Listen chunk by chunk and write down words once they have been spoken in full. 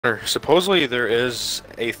Supposedly there is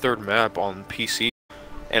a third map on PC,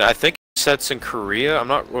 and I think it sets in Korea. I'm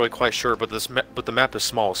not really quite sure, but the map is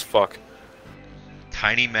small as fuck.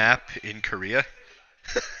 Tiny map in Korea?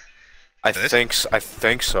 I think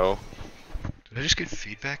so. Did I just get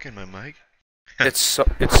feedback in my mic? It's so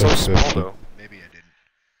small though. Maybe I didn't.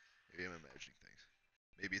 Maybe I'm imagining things.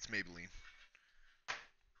 Maybe it's Maybelline.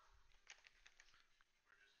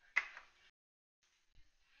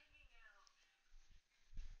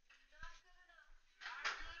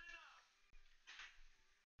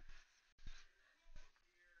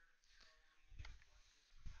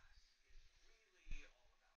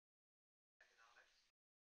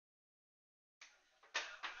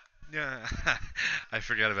 Yeah, I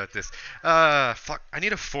forgot about this. Fuck. I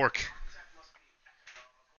need a fork.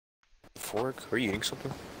 Fork? Are you eating something?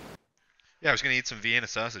 Yeah, I was gonna eat some Vienna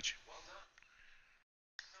sausage.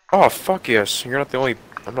 Oh fuck yes! You're not the only.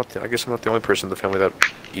 I guess I'm not the only person in the family that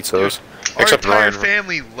eats those. Our Except entire Ryan.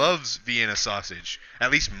 family loves Vienna sausage. At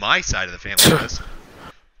least my side of the family does.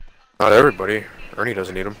 Not everybody. Ernie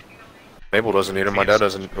doesn't eat them. Mabel doesn't eat them. My dad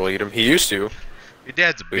doesn't really eat them. He used to. Your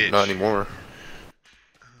dad's a But bitch. not anymore.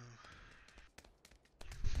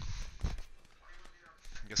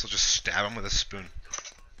 I guess I'll just stab him with a spoon.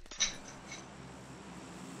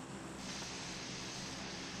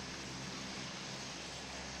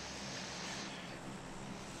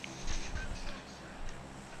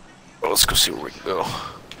 Well, let's go see where we can go.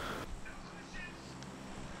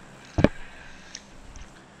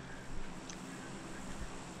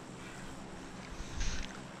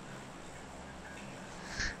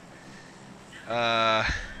 Uh...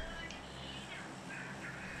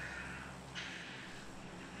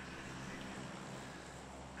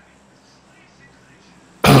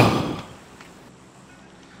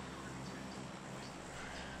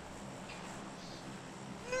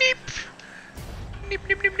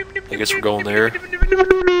 I guess we're going there.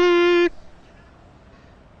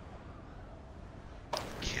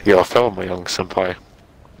 Yeah, I fell, my young senpai.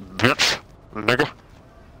 Bitch, nigga.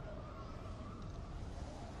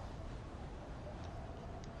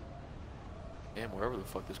 Damn, wherever the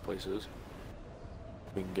fuck this place is,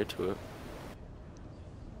 we can get to it.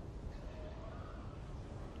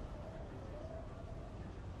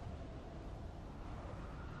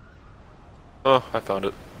 Oh, I found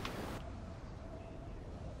it.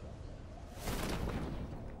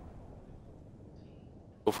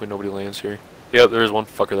 Hopefully nobody lands here. Yep, there is one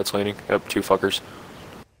fucker that's landing. Yep, two fuckers.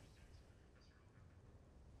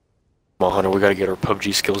 Come on, Hunter, we gotta get our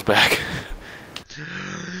PUBG skills back.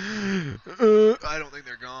 I don't think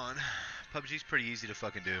they're gone. PUBG's pretty easy to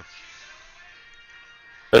fucking do.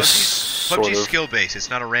 PUBG's skill based. It's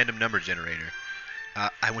not a random number generator.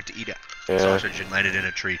 I went to eat a sausage and landed in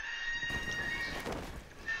a tree.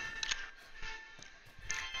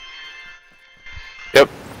 Yep,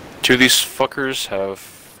 two of these fuckers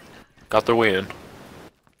have got their way in. I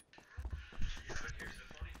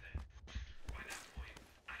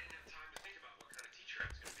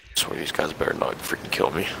swear these guys better not freaking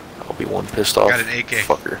kill me. I'll be one pissed off Got an AK.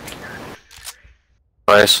 fucker.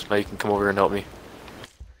 Nice, now you can come over here and help me.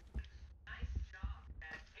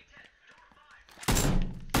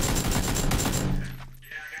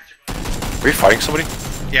 Are you fighting somebody?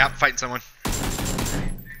 Yeah, I'm fighting someone.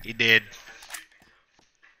 He did.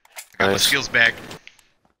 I got my skills back.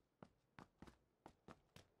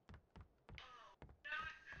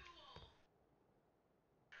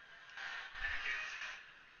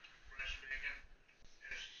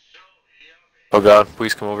 Oh god,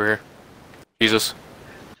 please come over here. Jesus.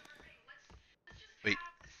 Wait.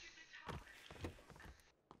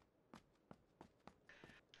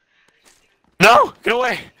 No! Get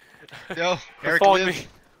away! No, They're Eric following lives. me.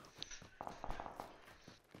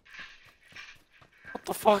 What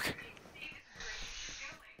the fuck?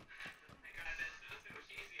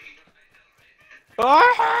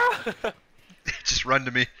 Ah! Just run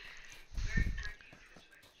to me.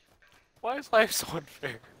 Why is life so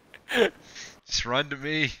unfair? Just run to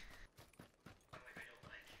me.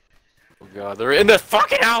 Oh god, they're in the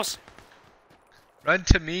fucking house! Run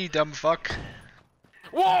to me, dumb fuck.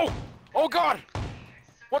 Whoa! Oh god!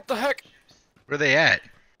 What the heck? Where are they at?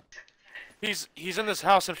 He's in this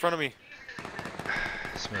house in front of me.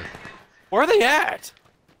 Smooth. Where are they at?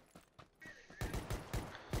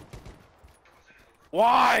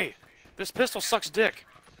 Why? This pistol sucks dick.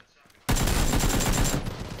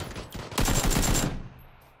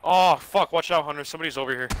 Oh fuck, watch out, Hunter. Somebody's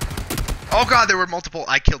over here. Oh god, there were multiple.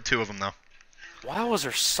 I killed two of them though. Why was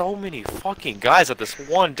there so many fucking guys at this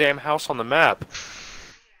one damn house on the map?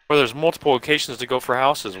 Where there's multiple locations to go for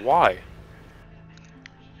houses. Why?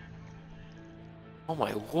 Oh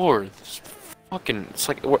my lord, this fucking, it's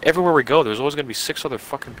like everywhere we go, there's always gonna be 6 other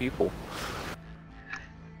fucking people.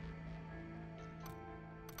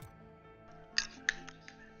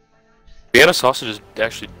 Vienna sausages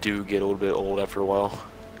actually do get a little bit old after a while.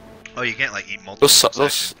 Oh, you can't like eat multiple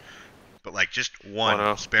those, but like just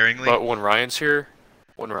one sparingly. But when Ryan's here,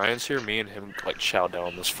 me and him like chow down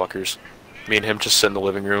on those fuckers. Me and him just sit in the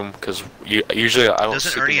living room because usually I don't.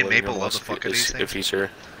 Doesn't Ernie and Maple love the fuck of these things? If he's here.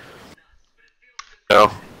 No.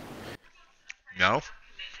 No?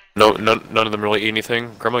 No, none of them really eat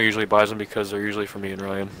anything. Grandma usually buys them because they're usually for me and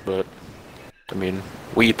Ryan, but I mean,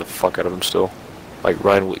 we eat the fuck out of them still. Like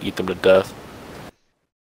Ryan will eat them to death.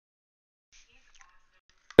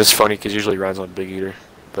 It's funny because usually Ryan's not a big eater,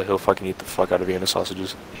 but he'll fucking eat the fuck out of Vienna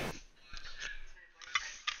sausages.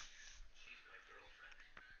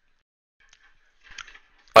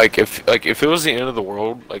 Like if it was the end of the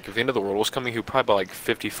world, like if the end of the world was coming, he'd probably buy like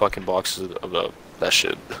 50 fucking boxes of that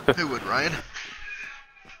shit. Who would, Ryan?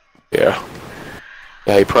 Yeah.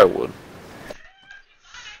 Yeah, he probably would.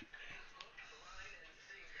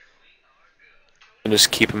 And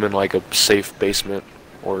just keep him in like a safe basement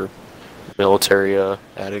or military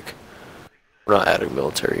attic. Not attic,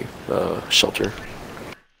 military shelter.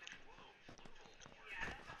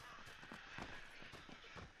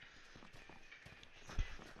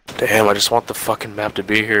 Damn, I just want the fucking map to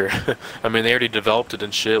be here. I mean, they already developed it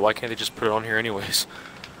and shit. Why can't they just put it on here anyways?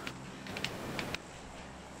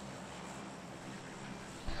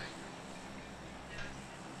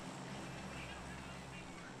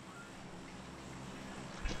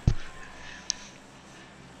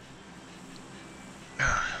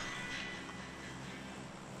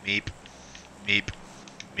 Meep. Meep.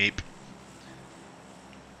 Meep.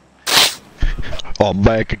 I'm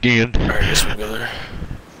back again. Alright, guess we go there.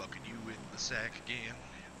 Fucking you in the sack again.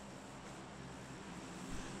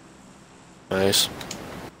 Nice.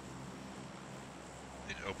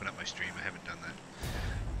 Need to open up my stream. I haven't done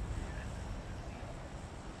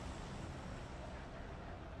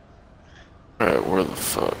that. Alright, where the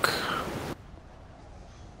fuck?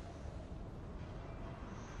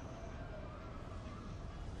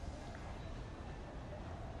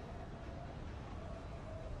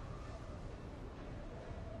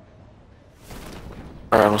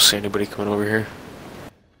 Alright, I don't see anybody coming over here.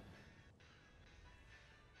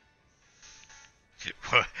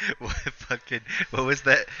 What was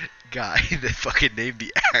that guy that fucking named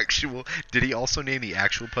the actual? Did he also name the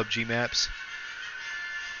actual PUBG maps?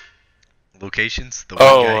 Locations? The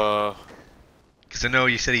one guy? Because I know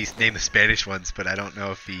you said he named the Spanish ones, but I don't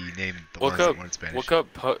know if he named the ones that weren't Spanish. Look up,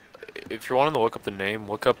 if you're wanting to look up the name,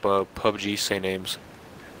 look up PUBG say names.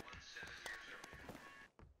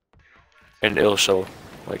 And it'll show.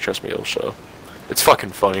 Like, trust me, it'll show. It's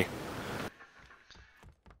fucking funny.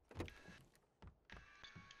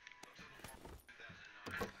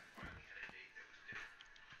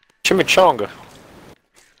 Chimichanga.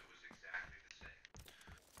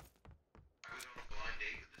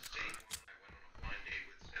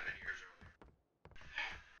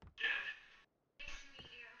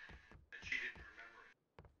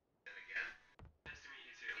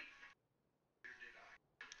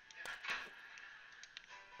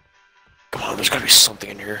 Come on, there's gotta be something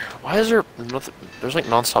in here. Why is there nothing? There's like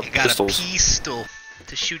non-stop pistols. A pistol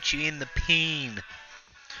to shoot you in the pain.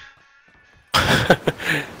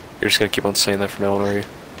 You're just gonna keep on saying that from now on, are you?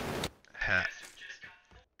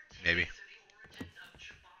 Maybe.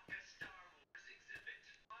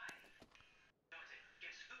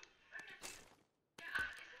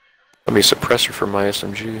 Let me suppressor for my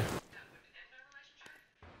SMG.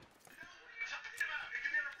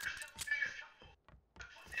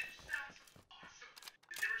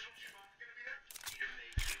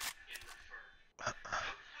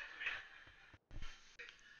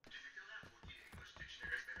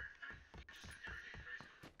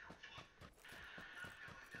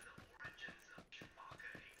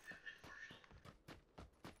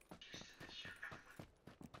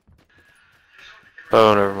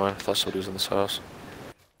 Oh, never mind. I thought somebody was in this house.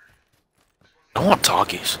 I want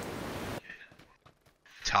Takis.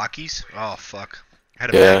 Takis? Oh, fuck. I had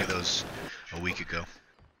a bag of those a week ago.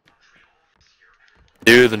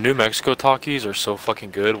 Dude, the New Mexico Takis are so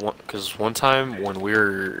fucking good. Because one time when we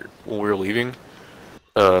were leaving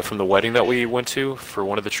from the wedding that we went to for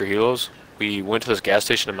one of the Trujillos, we went to this gas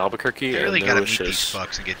station in Albuquerque. I really and gotta meet these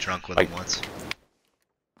fucks and get drunk with them once.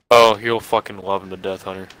 Oh, you'll fucking love them to death,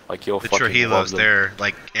 Hunter. Like, you'll fucking love them. The Trujillos, they're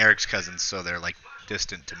like Eric's cousins, so they're like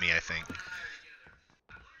distant to me, I think.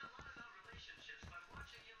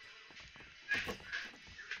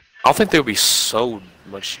 I don't think they would be so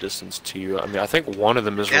much distance to you. I mean, I think one of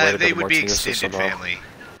them is Yeah, related to they the would be Martinez's extended somehow. family,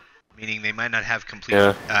 meaning they might not have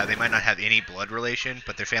Yeah. they might not have any blood relation,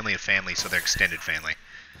 but they're family of family, so they're extended family.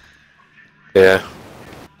 Yeah.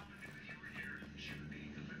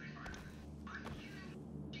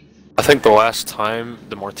 I think the last time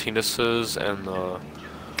the Martinez's and the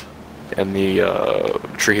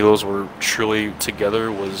Trujillos were truly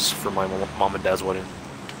together was for my mom and dad's wedding.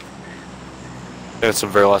 And it's the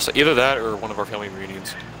very last. Either that or one of our family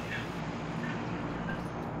reunions.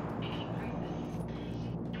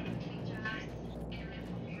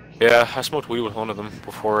 Yeah, I smoked weed with one of them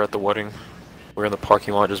before at the wedding. We were in the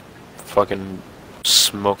parking lot just fucking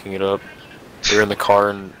smoking it up. We were in the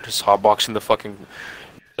car and just hotboxing the fucking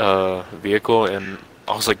vehicle, and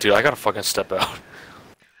I was like, dude, I gotta fucking step out.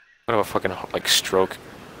 I have a fucking like stroke.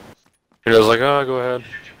 And I was like, oh, go ahead.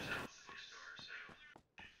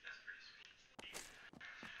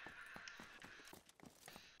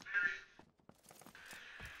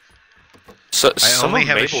 So I some only of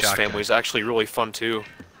have a Mabel's shotgun. family is actually really fun too.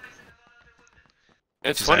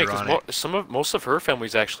 It's Which is funny because ironic. most of her family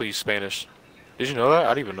is actually Spanish. Did you know that?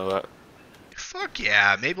 I didn't even know that. Fuck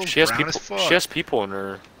yeah, Mabel's She has brown as people. She fuck. has people in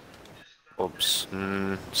her. Oops.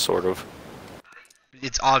 Sort of.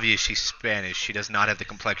 It's obvious she's Spanish. She does not have the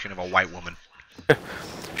complexion of a white woman.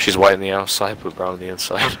 She's white on the outside, but brown on the Her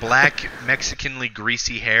inside. black, Mexicanly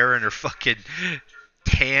greasy hair and her fucking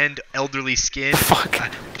tanned, elderly skin. Fuck.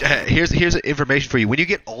 Here's information for you. When you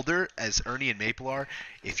get older, as Ernie and Maple are,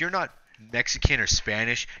 if you're not Mexican or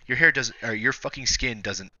Spanish, your hair doesn't, or your fucking skin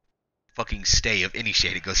doesn't fucking stay of any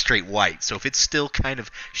shade. It goes straight white. So if it's still kind of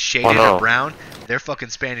shaded no. or brown, they're fucking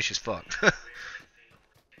Spanish as fuck.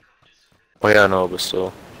 Well, yeah, no, but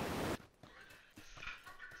still.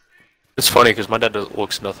 It's funny because my dad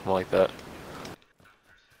looks nothing like that.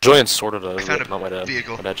 Julian sort of does, found but a not my dad.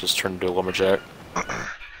 vehicle. My dad just turned into a lumberjack.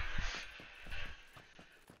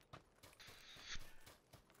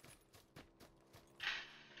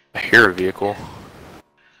 I hear a vehicle.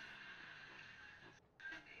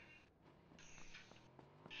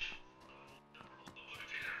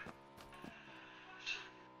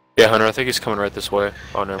 Yeah, Hunter, I think he's coming right this way.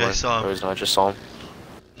 Oh, never Yeah, I mind. saw him. Oh, he's not. I just saw him.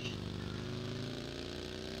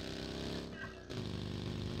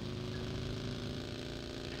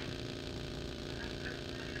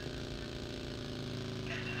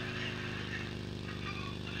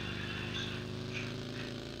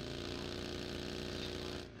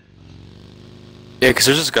 Yeah, because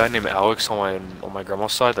there's this guy named Alex on my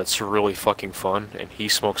grandma's side that's really fucking fun, and he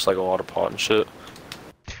smokes like a lot of pot and shit.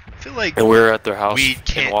 I feel like And we were at their house weed in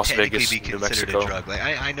can't Las technically Vegas, be New considered Mexico. a drug. Like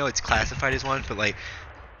I know it's classified as one, but like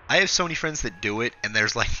I have so many friends that do it, and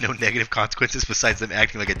there's like no negative consequences besides them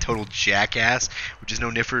acting like a total jackass, which is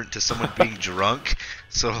no different to someone being drunk.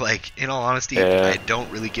 So like, in all honesty, Yeah. I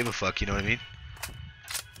don't really give a fuck. You know what I mean?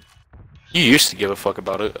 You used to give a fuck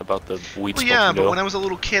about it, about the weed Well, smoking yeah, but deal. when I was a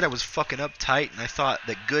little kid, I was fucking uptight, and I thought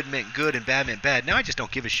that good meant good and bad meant bad. Now I just don't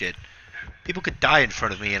give a shit. People could die in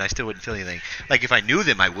front of me, and I still wouldn't feel anything. Like if I knew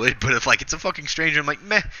them, I would. But if like it's a fucking stranger, I'm like,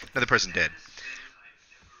 meh, another person dead.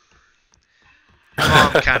 My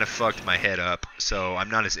mom kind of fucked my head up, so I'm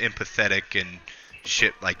not as empathetic and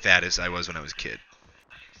shit like that as I was when I was a kid.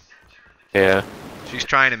 Yeah. She's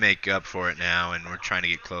trying to make up for it now, and we're trying to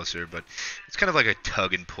get closer, but it's kind of like a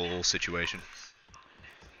tug and pull situation.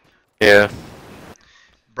 Yeah.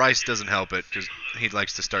 Bryce doesn't help it, because he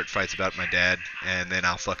likes to start fights about my dad, and then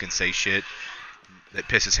I'll fucking say shit that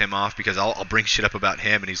pisses him off, because I'll bring shit up about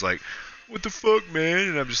him, and he's like, what the fuck, man?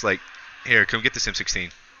 And I'm just like, here, come get this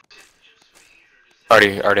M16.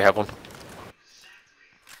 Already have one.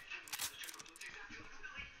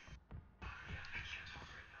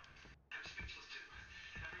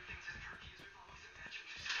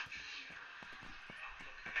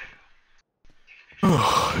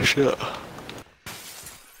 Oh, shit.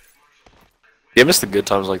 Yeah, I miss the good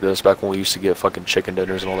times like this, back when we used to get fucking chicken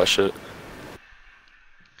dinners and all that shit.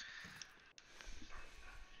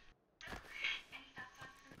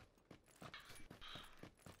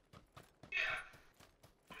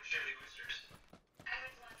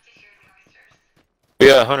 But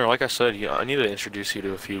yeah, Hunter, like I said, yeah, I need to introduce you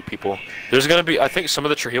to a few people. There's gonna be, I think some of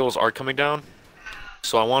the Trujillos are coming down,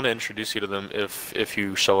 so I want to introduce you to them if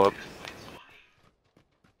you show up.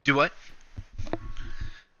 Do what?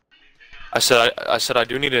 I said I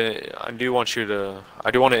do need to, I do want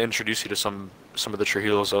to introduce you to some of the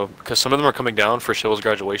Trujillos though, because some of them are coming down for Shayla's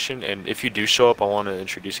graduation, and if you do show up, I want to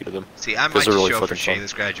introduce you to them. See, I might Because just they're really show up for fucking fun.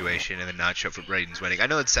 Shayla's graduation and then not show up for Braden's wedding. I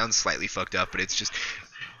know that sounds slightly fucked up, but it's just...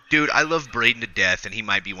 Dude, I love Braden to death, and he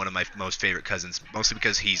might be one of my most favorite cousins, mostly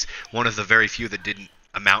because he's one of the very few that didn't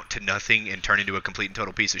amount to nothing and turn into a complete and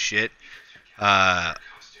total piece of shit.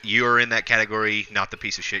 You're in that category, not the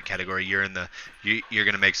piece of shit category. You're in the you're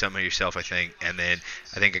gonna make something of yourself, I think. And then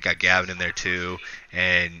I think I got Gavin in there too,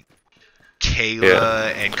 and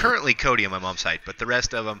Kayla, and currently Cody on my mom's side. But the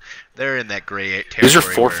rest of them, they're in that gray territory. Who's your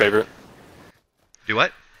fourth favorite? Do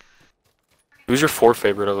what? Who's your fourth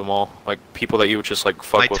favorite of them all? Like people that you would just like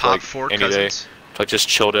fuck my with top like four any cousins. day. Like just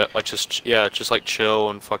chilled it, like just like chill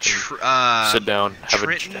and fucking sit down, have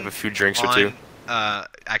a few drinks or two.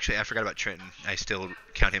 Actually, I forgot about Trenton. I still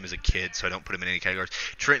count him as a kid, so I don't put him in any categories.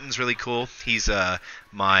 Trenton's really cool. He's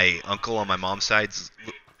my uncle on my mom's side's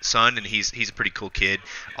son, and he's a pretty cool kid.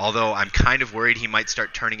 Although I'm kind of worried he might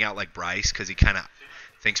start turning out like Bryce, because he kind of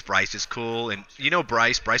thinks Bryce is cool. And you know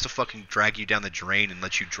Bryce will fucking drag you down the drain and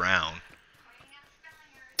let you drown.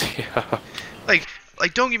 Yeah. Like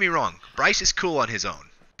don't get me wrong, Bryce is cool on his own,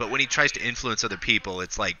 but when he tries to influence other people,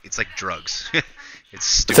 it's like drugs. It's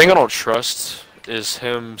stupid. The thing I don't trust is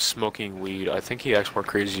him smoking weed. I think he acts more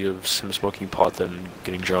crazy of him smoking pot than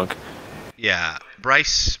getting drunk. Yeah,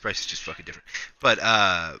 Bryce is just fucking different. But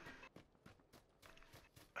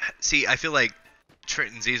see, I feel like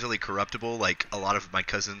Trenton's easily corruptible, like a lot of my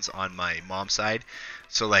cousins on my mom's side.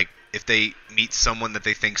 So like, if they meet someone that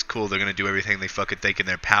they think's cool, they're gonna do everything they fucking think in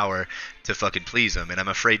their power to fucking please them. And I'm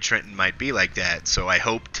afraid Trenton might be like that. So I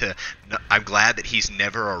hope to. I'm glad that he's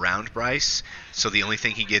never around Bryce. So the only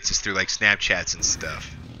thing he gets is through like Snapchats and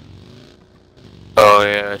stuff. Oh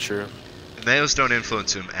yeah, true. And those don't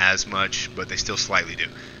influence him as much, but they still slightly do.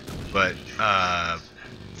 But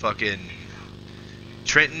fucking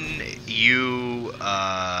Trenton, you,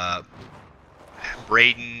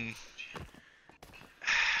 Braden.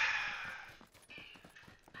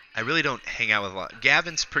 I really don't hang out with a lot.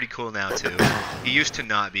 Gavin's pretty cool now too. He used to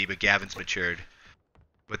not be, but Gavin's matured.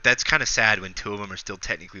 But that's kind of sad when two of them are still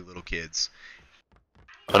technically little kids.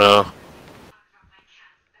 I know.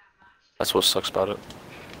 That's what sucks about it.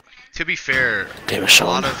 To be fair, Damn it, a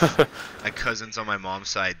Sean. lot of my cousins on my mom's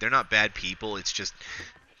side, they're not bad people. It's just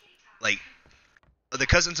like the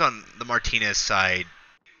cousins on the Martinez side,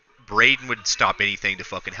 Braden would stop anything to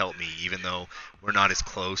fucking help me, even though we're not as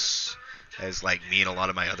close as like me and a lot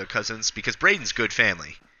of my other cousins, because Braden's good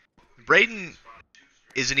family. Braden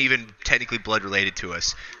isn't even technically blood related to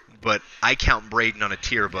us, but I count Braden on a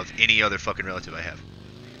tier above any other fucking relative I have.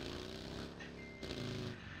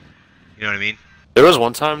 You know what I mean? There was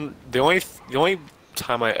one time, the only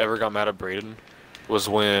time I ever got mad at Braden was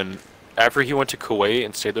when, after he went to Kuwait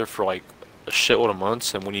and stayed there for like a shitload of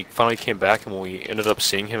months, and when he finally came back and when we ended up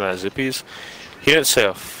seeing him at Zippy's, he didn't say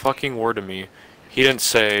a fucking word to me. He didn't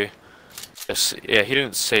say, he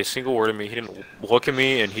didn't say a single word to me. He didn't look at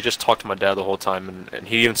me, and he just talked to my dad the whole time, and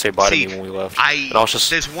he didn't say bye to me when we left. And I was just,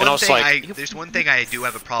 there's one thing I do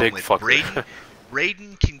have a problem with.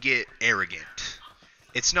 Braden can get arrogant.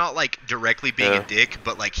 It's not like directly being a dick,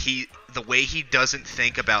 but like the way he doesn't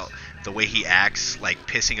think about the way he acts, like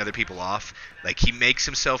pissing other people off, like he makes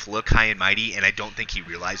himself look high and mighty, and I don't think he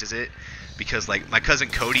realizes it. Because like my cousin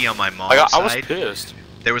Cody on my mom's side, I was pissed.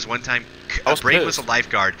 There was one time Braden was a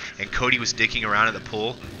lifeguard and Cody was dicking around at the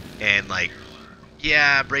pool, and like,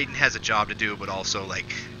 yeah, Braden has a job to do, but also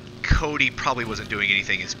like Cody probably wasn't doing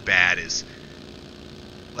anything as bad as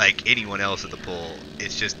like anyone else at the pool.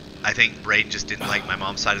 It's just, I think Braden just didn't like my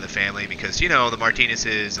mom's side of the family because, you know, the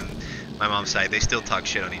Martinezes and my mom's side, they still talk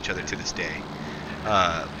shit on each other to this day.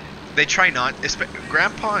 They try not,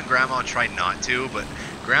 Grandpa and Grandma try not to, but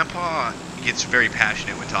Grandpa gets very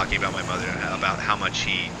passionate when talking about my mother, about how much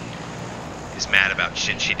he is mad about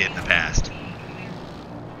shit she did in the past.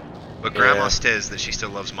 But Grandma says that she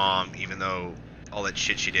still loves Mom, even though all that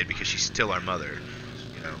shit she did, because she's still our mother.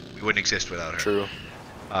 You know, we wouldn't exist without her. True.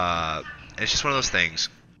 And it's just one of those things.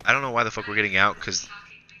 I don't know why the fuck we're getting out, because...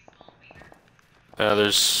 I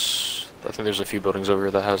think there's a few buildings over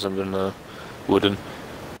here that hasn't been wooden.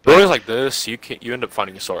 Buildings like this, you end up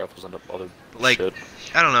finding assault rifles and other shit.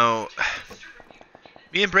 I don't know.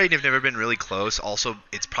 Me and Braden have never been really close. Also,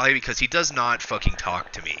 it's probably because he does not fucking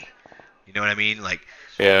talk to me. You know what I mean? Like,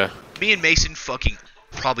 yeah. Me and Mason fucking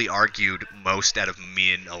probably argued most out of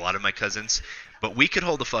me and a lot of my cousins, but we could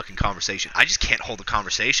hold a fucking conversation. I just can't hold a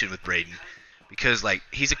conversation with Braden because, like,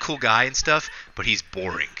 he's a cool guy and stuff, but he's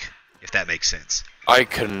boring, if that makes sense. I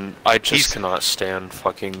just cannot stand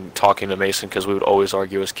fucking talking to Mason because we would always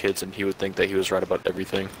argue as kids and he would think that he was right about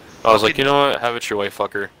everything. I was like, you know what, have it your way,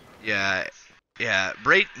 fucker. Yeah.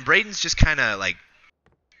 Braden's just kind of like,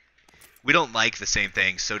 we don't like the same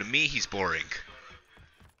things, so to me, he's boring.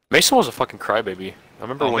 Mason was a fucking crybaby. I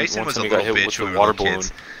remember when Mason was time a he got hit with the water balloon.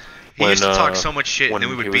 He used to talk so much shit, and then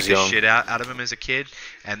we when he would beat was the young. shit out of him as a kid,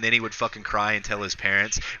 and then he would fucking cry and tell his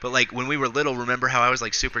parents. But like when we were little, remember how I was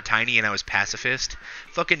like super tiny and I was pacifist?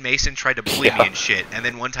 Fucking Mason tried to bully me Yeah. and shit, and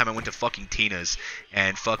then one time I went to fucking Tina's,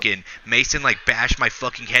 and fucking Mason like bashed my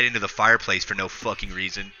fucking head into the fireplace for no fucking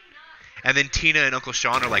reason. And then Tina and Uncle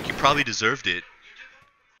Sean are like, you probably deserved it.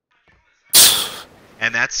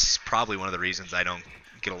 And that's probably one of the reasons I don't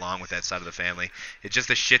get along with that side of the family. It's just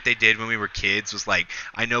the shit they did when we were kids was like,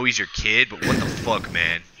 I know he's your kid, but what the fuck,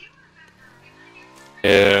 man?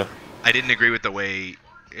 Yeah. I didn't agree with the way.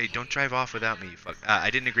 Hey, don't drive off without me. Fuck. I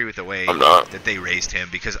didn't agree with the way I'm not. that they raised him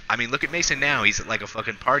because I mean, look at Mason now. He's like a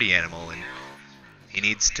fucking party animal, and he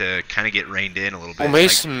needs to kind of get reined in a little bit.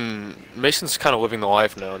 Well, Mason's kind of living the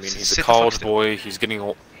life now. I mean, he's a Sit the college fuck still. boy. He's getting.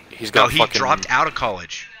 He's No, got he fucking dropped out of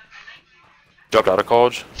college. dropped out of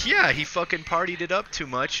college. Yeah, he fucking partied it up too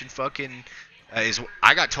much and fucking.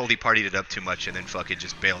 I got told he partied it up too much and then fucking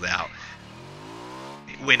just bailed out.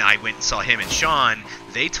 When I went and saw him and Sean,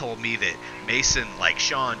 they told me that Mason, like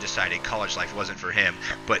Sean, decided college life wasn't for him.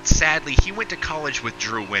 But sadly, he went to college with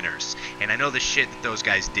Drew Winters, and I know the shit that those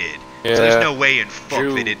guys did. Yeah. So there's no way in fuck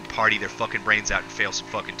Drew- they didn't party their fucking brains out and fail some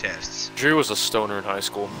fucking tests. Drew was a stoner in high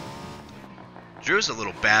school. Drew's a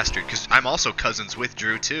little bastard, because I'm also cousins with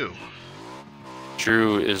Drew, too.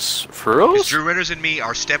 Drew is for real? Because Drew Winters and me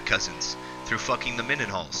are step cousins through fucking the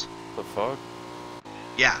Mendenhalls. The fuck?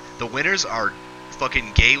 Yeah, the Winters are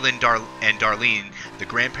fucking Galen and Darlene, the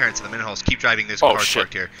grandparents of the Mendenhalls, keep driving this Oh, car shit.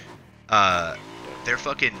 parked here. They're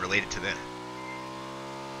fucking related to them.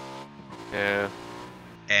 Yeah.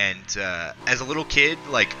 And as a little kid,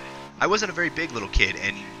 like, I wasn't a very big little kid,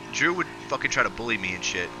 and Drew would fucking try to bully me and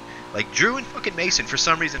shit. Like, Drew and fucking Mason, for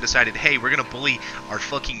some reason, decided, hey, we're gonna bully our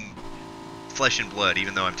fucking flesh and blood,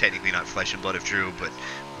 even though I'm technically not flesh and blood of Drew, but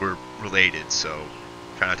we're related, so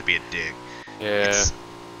try not to be a dick. Yeah.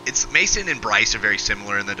 It's Mason and Bryce are very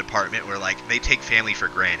similar in the department where, like, they take family for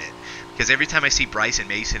granted. Because every time I see Bryce and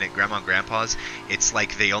Mason at Grandma and Grandpa's, it's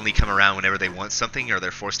like they only come around whenever they want something or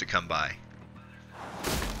they're forced to come by.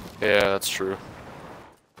 Yeah, that's true.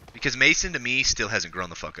 Because Mason, to me, still hasn't grown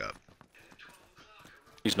the fuck up.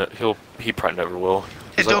 He's not. He probably never will.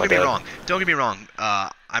 And He's like don't my get me dad. wrong. Don't get me wrong.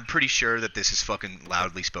 I'm pretty sure that this is fucking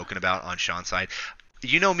loudly spoken about on Sean's side.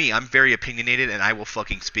 You know me. I'm very opinionated, and I will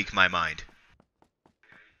fucking speak my mind.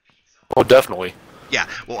 Oh, definitely. Yeah.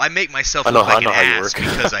 Well, I make myself I know look like how an you ass work.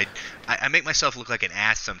 because I make myself look like an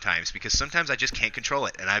ass sometimes because sometimes I just can't control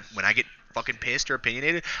it, and when I get fucking pissed or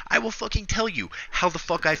opinionated, I will fucking tell you how the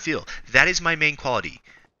fuck I feel. That is my main quality.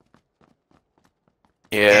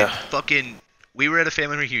 Yeah. And fucking, we were at a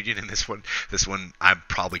family reunion, and this one I'm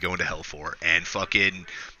probably going to hell for. And fucking,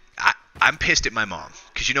 I'm pissed at my mom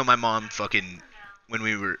because you know my mom fucking when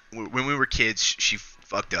we were kids she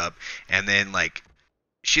fucked up, and then like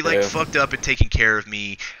she like Yeah. fucked up and taking care of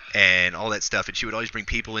me and all that stuff, and she would always bring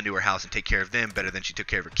people into her house and take care of them better than she took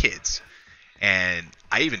care of her kids. And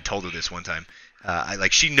I even told her this one time.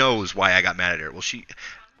 She knows why I got mad at her. Well,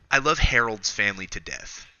 I love Harold's family to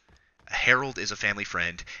death. Harold is a family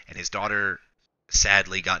friend, and his daughter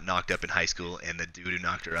sadly got knocked up in high school, and the dude who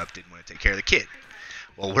knocked her up didn't want to take care of the kid.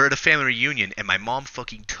 Well, we're at a family reunion, and my mom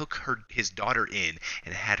fucking took his daughter in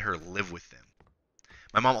and had her live with them.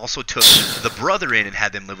 My mom also took the brother in and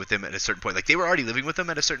had them live with them at a certain point. Like, they were already living with them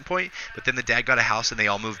at a certain point, but then the dad got a house and they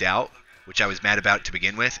all moved out, which I was mad about to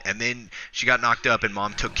begin with. And then she got knocked up, and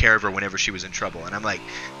mom took care of her whenever she was in trouble. And I'm like,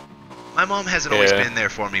 my mom hasn't always Yeah. been there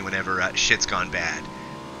for me whenever shit's gone bad.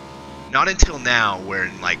 Not until now,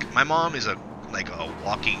 where like my mom is a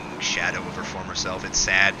walking shadow of her former self. It's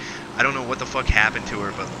sad. I don't know what the fuck happened to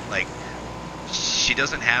her, but like she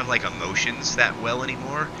doesn't have like emotions that well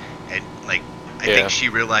anymore. And like I Yeah. think she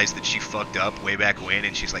realized that she fucked up way back when,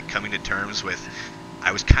 and she's like coming to terms with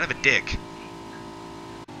I was kind of a dick.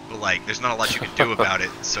 But like there's not a lot you can do about it.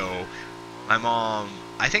 So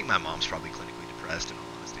I think my mom's probably clinically depressed in all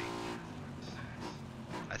honesty.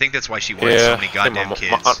 I think that's why she wanted so many I think goddamn my-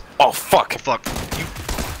 kids. oh fuck! Oh, fuck.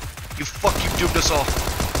 You doomed us all.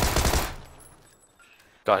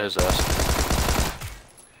 Got his ass.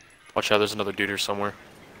 Watch out! There's another dude here somewhere.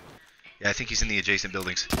 Yeah, I think he's in the adjacent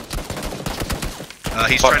buildings.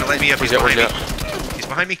 He's Fuck. trying to light me up. He's Where's he behind at? me. He's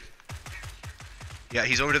behind me. Yeah,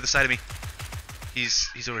 he's over to the side of me. He's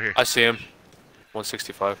over here. I see him.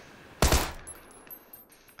 165.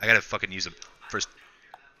 I gotta fucking use him first.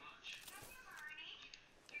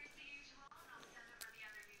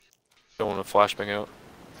 Don't want to flashbang out.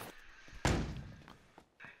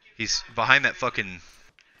 He's behind that fucking.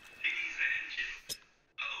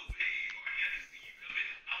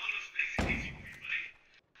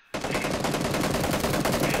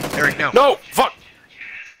 Eric, no. No! Fuck!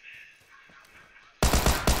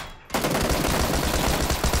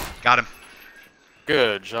 Got him.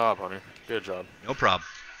 Good job, Hunter. Good job. No problem.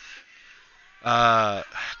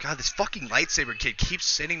 God, this fucking lightsaber kid keeps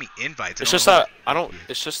sending me invites. It's just that I don't.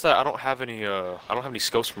 It's just that I don't have any. I don't have any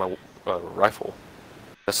scopes for my rifle.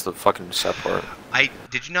 That's the fucking sad part.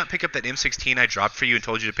 Did you not pick up that M16 I dropped for you and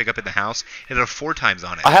told you to pick up in the house? It had a 4 times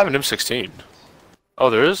on it. I have an M16.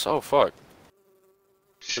 Oh, there is? Oh, fuck.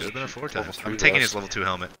 Should have been a 4 times. Level 3 I'm taking vest. his level 2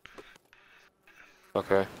 helmet.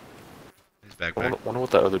 Okay. His I backpack. wonder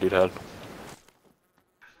what that other dude had.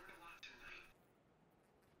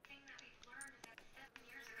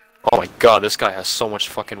 Oh my god, this guy has so much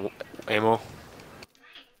fucking ammo.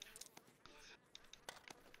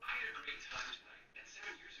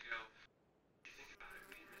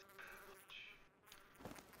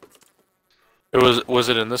 Was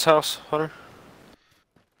it in this house, Hunter?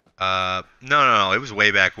 No. It was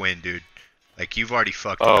way back when, dude. Like, you've already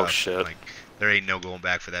fucked it Oh up. shit. Like, there ain't no going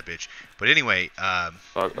back for that bitch. But anyway,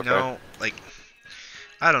 Okay. no, like,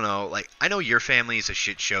 I don't know. Like, I know your family is a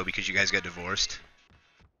shit show because you guys got divorced.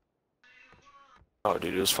 Oh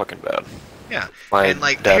dude, it was fucking bad. Yeah. My And,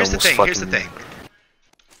 like, dad here's the almost thing. Here's the fucking- thing.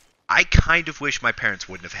 I kind of wish my parents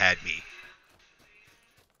wouldn't have had me.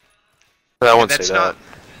 I wouldn't That's say not.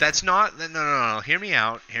 that. That's not. No. Hear me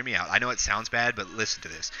out. Hear me out. I know it sounds bad, but listen to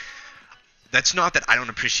this. That's not that I don't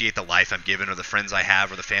appreciate the life I'm given or the friends I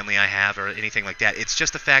have or the family I have or anything like that. It's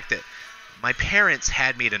just the fact that my parents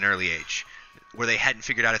had me at an early age where they hadn't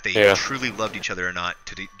figured out if they truly loved each other or not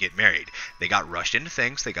to get married. They got rushed into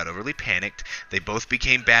things. They got overly panicked. They both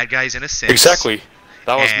became bad guys in a sense. Exactly.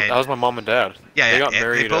 That was my mom and dad. Yeah, they got and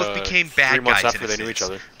married. they both became bad 3 months guys after in a they knew each sense.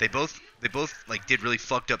 other. They both like did really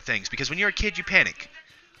fucked up things because when you're a kid you panic.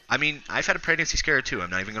 I mean, I've had a pregnancy scare too. I'm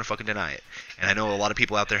not even gonna fucking deny it, and I know a lot of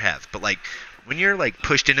people out there have. But like, when you're like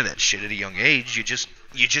pushed into that shit at a young age, you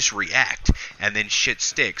just react, and then shit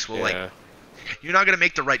sticks. Well, like, you're not gonna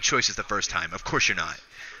make the right choices the first time. Of course you're not.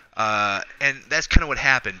 And that's kind of what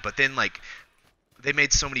happened. But then like, they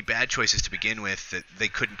made so many bad choices to begin with that they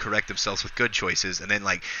couldn't correct themselves with good choices. And then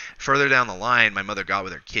like further down the line, my mother got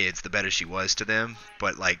with her kids, the better she was to them.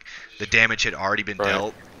 But like the damage had already been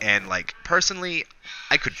dealt. And like personally,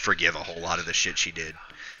 I could forgive a whole lot of the shit she did.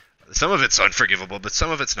 Some of it's unforgivable, but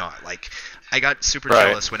some of it's not. Like I got super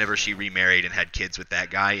jealous whenever she remarried and had kids with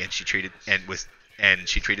that guy, and she treated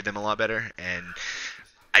them a lot better. And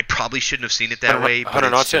I probably shouldn't have seen it that way. But Hunter,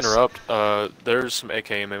 not to interrupt, there's some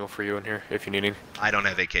AKM ammo for you in here if you need any. I don't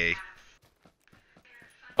have AK.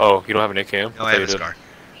 Oh, you don't have an AKM? No, I have a SCAR.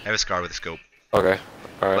 I have a SCAR with a scope. Okay,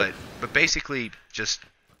 alright. But basically, just...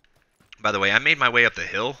 By the way, I made my way up the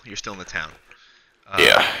hill. You're still in the town.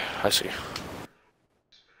 Yeah, I see.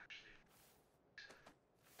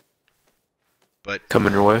 But...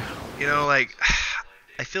 Coming your way. You know, like...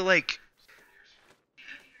 I feel like...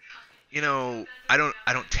 You know, I don't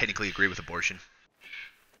technically agree with abortion.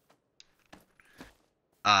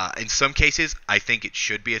 In some cases, I think it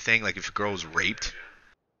should be a thing, like if a girl was raped.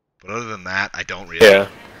 But other than that, I don't really. Yeah.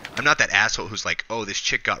 I'm not that asshole who's like, oh, this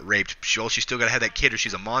chick got raped. Well, she's still gotta have that kid or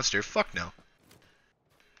she's a monster. Fuck no.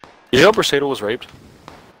 You know Briseida was raped?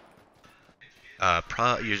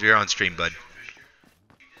 You're on stream, bud.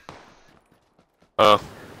 Oh.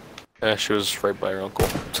 Yeah, she was raped by her uncle.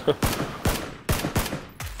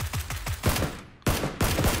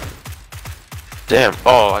 Damn.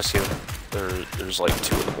 Oh, I see them. There's like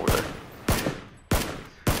 2 of them over there.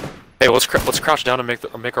 Hey, let's crouch down and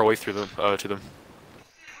make our way through them to them.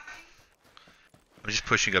 I'm just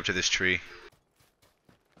pushing up to this tree.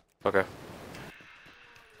 Okay.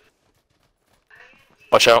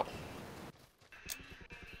 Watch out.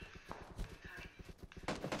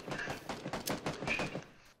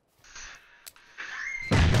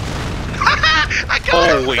 I got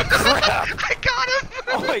him! Holy crap! I got him!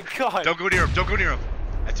 Oh my god! Don't go near him. Don't go near him.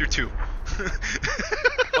 I threw 2.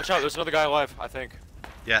 Watch out! There's another guy alive, I think.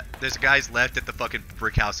 Yeah, there's guys left at the fucking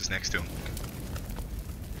brick houses next to him.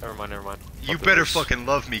 Never mind. You better fucking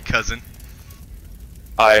love me, cousin.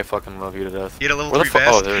 I fucking love you to death. You had a level Where 3 the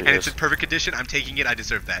vest, oh, there and it it's is. in perfect condition. I'm taking it. I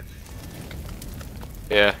deserve that.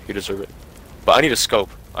 Yeah, you deserve it. But I need a scope.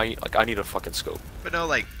 I need a fucking scope. But no,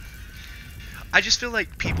 like, I just feel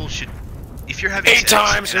like people should, if you're having 8 sex,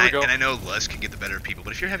 times, and, here we go. and I know lust can get the better of people,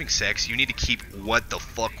 but if you're having sex, you need to keep what the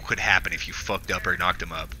fuck could happen if you fucked up or knocked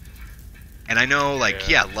them up. And I know, like,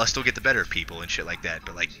 yeah, lust will get the better of people and shit like that,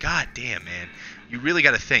 but like, god damn, man, you really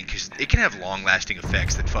gotta think, because it can have long-lasting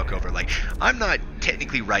effects that fuck over. Like, I'm not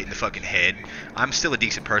technically right in the fucking head. I'm still a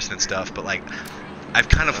decent person and stuff, but like, I've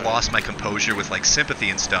kind of lost my composure with like sympathy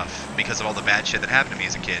and stuff because of all the bad shit that happened to me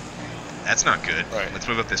as a kid. That's not good. Right. Let's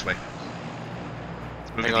move up this way.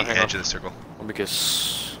 Let's move to the edge of the circle. Let me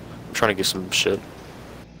guess. I'm trying to get some shit.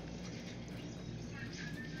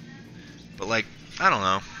 I don't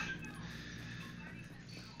know.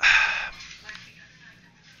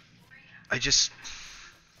 I just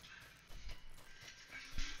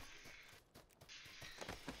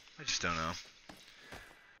don't know.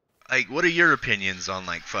 Like, what are your opinions on,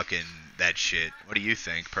 like, fucking that shit? What do you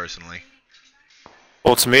think, personally?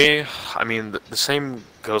 Well, to me, I mean, the same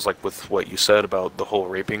goes like with what you said about the whole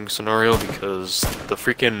raping scenario, because the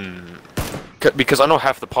freaking, because I know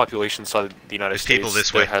half the population inside the United There's people States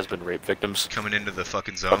this way. there has been rape victims. Coming into the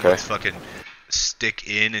fucking zone. Okay. Let's fucking stick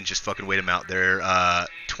in and just fucking wait them out. They're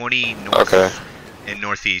 20 north Okay. and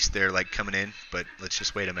northeast. They're like coming in, but let's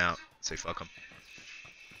just wait them out. Say fuck them.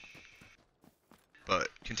 But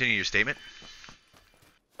continue your statement.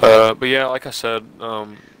 But yeah, like I said,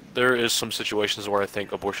 there is some situations where I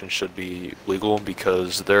think abortion should be legal,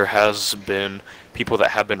 because there has been people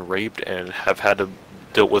that have been raped and have had to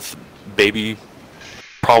deal with baby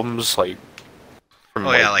problems, like from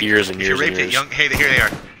Oh yeah, like years and if years you and raped years. it young. Hey, here they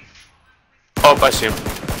are. Oh, I see him.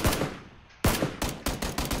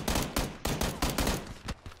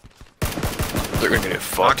 They're gonna get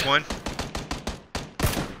fucked. Knocked one.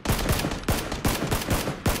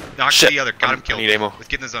 Knocked Shit. the other. Got him I killed. need ammo. Let's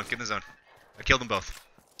get in the zone. Get in the zone. I killed them both.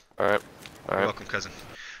 Alright. You're Alright. welcome, cousin.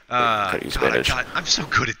 Gotta use bandage. God, I'm so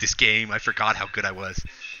good at this game. I forgot how good I was.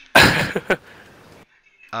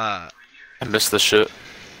 I miss this shit.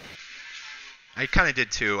 I kind of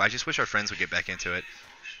did too. I just wish our friends would get back into it.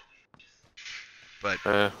 But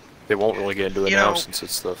They won't really get into it You now know- since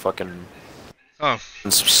it's the fucking oh,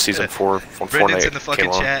 since season 4 when Brendan's Fortnite in the fucking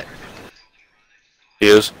came on. chat. He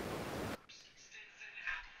is.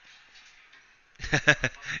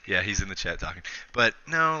 Yeah, he's in the chat talking. But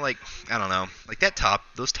no, like I don't know. Like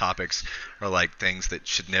those topics are like things that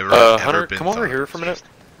should never have ever Hunter, been come over thought here of. for a minute.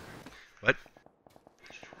 What?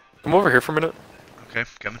 Come over here for a minute. Okay,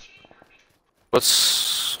 coming.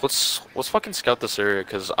 Let's fucking scout this area,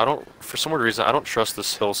 because I don't, for some weird reason, I don't trust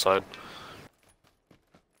this hillside.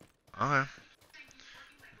 Okay.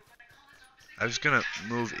 I was gonna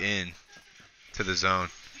move in to the zone.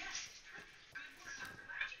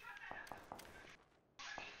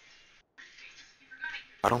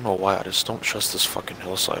 I don't know why, I just don't trust this fucking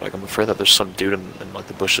hillside. Like, I'm afraid that there's some dude in like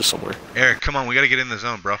the bushes somewhere. Eric, come on, we gotta get in the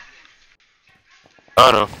zone, bro.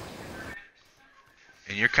 I don't know.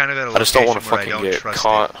 And you're kind of at a I just don't location want to where I fucking don't get trust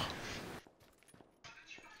caught.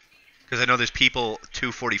 Because I know there's people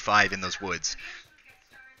 245 in those woods.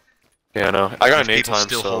 Yeah, I know. I got There's an A people time,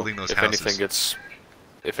 still so holding those houses.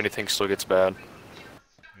 if anything still gets bad.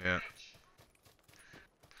 Yeah.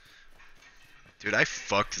 Dude, I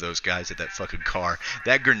fucked those guys at that fucking car.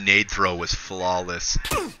 That grenade throw was flawless.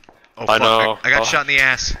 Oh, I fuck, know. I got Oh. shot in the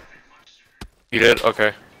ass. You did?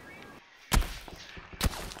 Okay.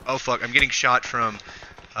 Oh, fuck, I'm getting shot from,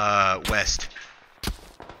 west.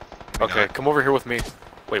 Maybe Okay, not. come over here with me.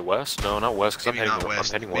 Wait, west? No, not west, because I'm Maybe heading, not west.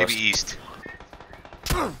 I'm heading Maybe west. east.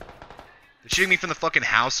 They're shooting me from the fucking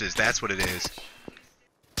houses, that's what it is.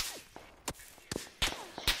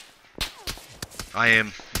 I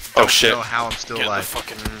am... Oh, Don't shit. know how I'm still Get the alive.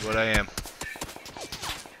 fucking... But I am.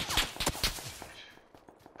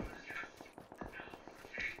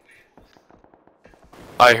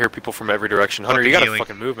 I hear people from every direction. Hunter, you Fucking gotta healing.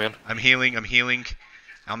 fucking move, man. I'm healing, I'm healing.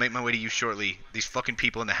 I'll make my way to you shortly. These fucking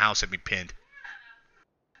people in the house have me pinned.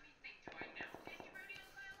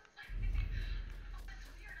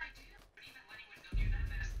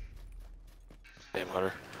 Damn,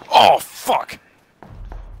 Hunter. Oh, fuck!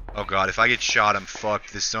 Oh god, if I get shot, I'm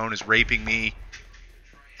fucked. This zone is raping me.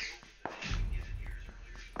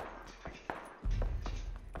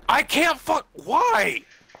 I can't fuck... Why?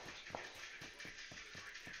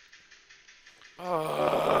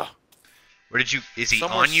 Where did you... Is he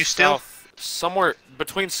Somewhere on you still? south, somewhere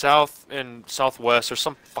between south and southwest, or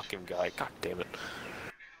some fucking guy. God damn it.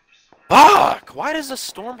 Fuck! Why does the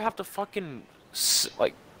storm have to fucking...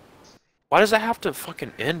 like... Why does that have to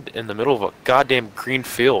fucking end in the middle of a goddamn green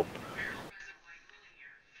field?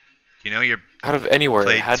 You know, you're Out of anywhere, it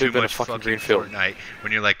played had to too have been a much fucking fucking green field. Fortnite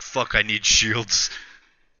when you're like, fuck, I need shields.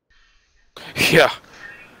 Yeah.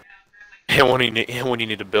 And when you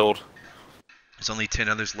need to build. There's only 10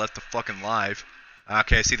 others left to fucking live.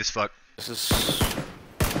 Okay, I see this fuck. This is...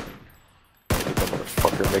 Get that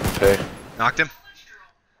motherfucker, make him pay. Knocked him.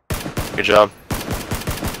 Good job.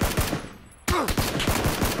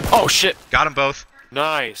 Oh shit! Got them both.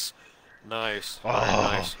 Nice. Nice. Oh. Very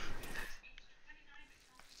nice.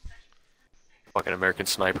 Fucking American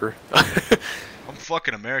sniper. I'm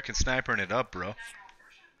fucking American snipering it up, bro.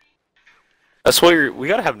 That's why we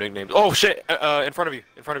gotta have nicknames. Oh shit! In front of you.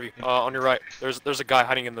 In front of you. On your right. There's a guy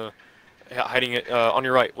hiding in the... hiding it on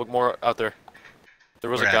your right. Look more out there. There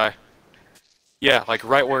was Where a at? guy. Yeah, like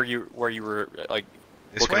right where you were like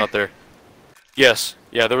This looking way? out there. Yes.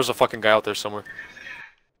 Yeah, there was a fucking guy out there somewhere.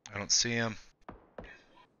 I don't see him.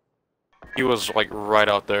 He was like right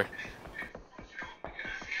out there.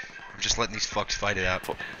 I'm just letting these fucks fight it out.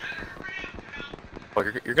 Like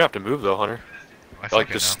you're gonna have to move though, Hunter. I Like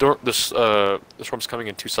fucking know. the storm's coming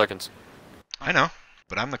in 2 seconds. I know,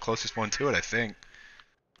 but I'm the closest one to it, I think.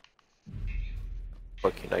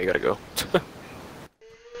 Okay, now you gotta go.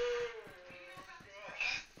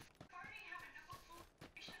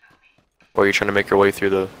 Or are you trying to make your way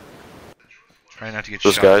through Try not to get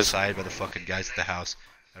those shot in the guys? side by the fucking guys at the house.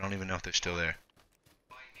 I don't even know if they're still there.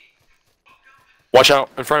 Watch out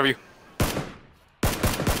in front of you.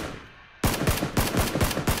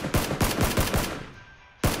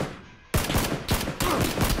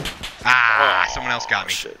 Ah, Oh, someone else got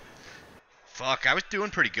me. shit. Fuck, I was doing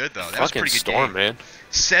pretty good though. That was a Fucking pretty good storm, game. man.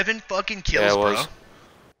 7 fucking Yeah, kills, it bro. was.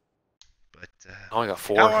 But I only got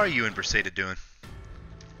 4. how are you and Berceta doing?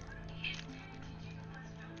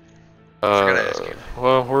 I gotta ask you.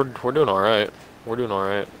 Well, we're doing all right. We're doing all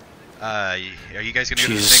right. Are you guys gonna go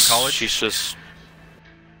to the same college? She's just.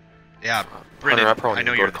 Yeah, Hunter, Brendan. I probably I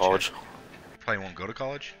know won't you're go to in the college. chat. Probably won't go to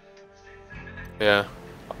college. Yeah, You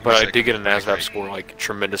but wish I could did get an back ASVAB right. score like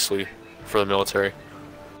tremendously for the military.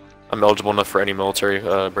 I'm eligible enough for any military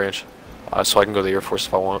branch, so I can go to the Air Force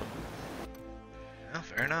if I want. Yeah,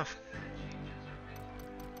 fair enough.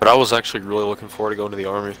 But I was actually really looking forward to going to the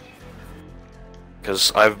Army.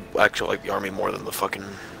 Because I've actually liked the Army more than the fucking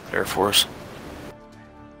Air Force.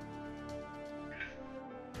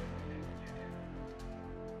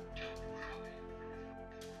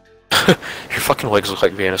 Your fucking legs look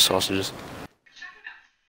like Vienna sausages.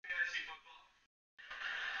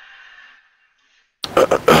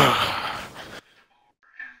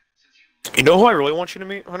 You know who I really want you to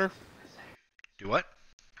meet, Hunter? Do what?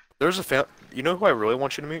 There's a You know who I really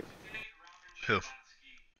want you to meet? Who?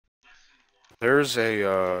 There's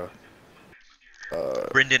a,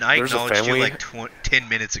 Brendan, I there's a acknowledged you family. like 10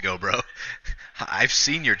 minutes ago, bro. I've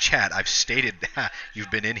seen your chat. I've stated that you've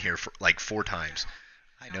been in here for like 4 times.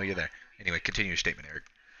 I know you're there. Anyway, continue your statement, Eric.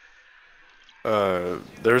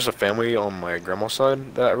 There's a family on my grandma's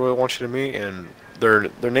side that I really want you to meet, and their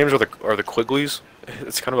names are the Quigleys.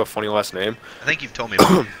 It's kind of a funny last name. I think you've told me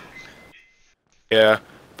about it. Yeah,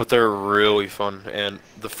 but they're really fun. And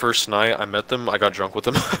the first night I met them, I got drunk with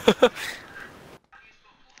them,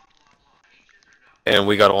 and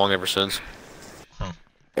we got along ever since. Huh.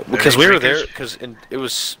 Because Are we they were there, drinkers? it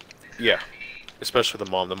was, yeah, especially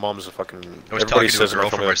the mom. The mom's a fucking. I was Everybody talking to a says in my girl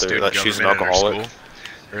from family our that, student that she's an government at our alcoholic. school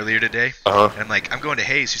earlier today. Uh And I'm like, I'm going to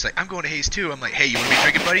Hayes. She's like, I'm going to Hayes too. I'm like, hey, you want to be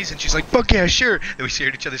drinking buddies? And she's like, fuck yeah, sure. And we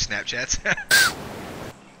shared each other's Snapchats.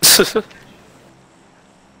 huh.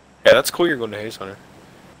 Yeah, that's cool. You're going to Hayes, Hunter.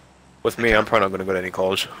 With me, I'm probably not going to go to any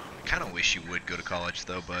college. I kind of wish you would go to college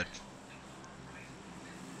though, but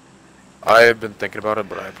I've been thinking about it,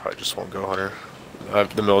 but I probably just won't go, Hunter.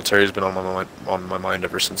 The military's been on my mind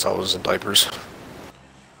ever since I was in diapers.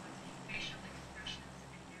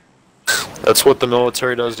 That's what the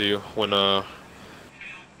military does to you when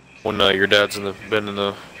your dad's been in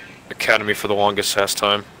the academy for the longest ass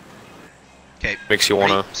time. okay. Makes you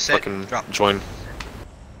wanna Ready, set, fucking drop. join.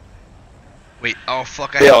 Wait, oh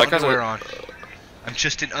fuck, I Yeah, have like I said, underwear on. I'm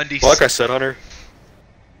just in undies. like I said, Hunter.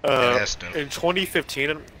 Yeah, stuff. In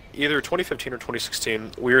 2015, either 2015 or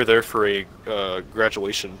 2016, we were there for a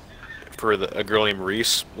graduation for a girl named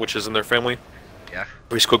Reese, which is in their family. Yeah.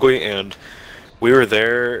 Reese Quigley, and we were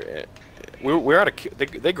there. We're at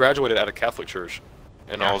they graduated at a Catholic church,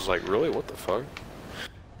 and I Yeah. was like, really, what the fuck?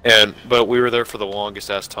 But we were there for the longest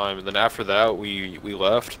ass time, and then after that we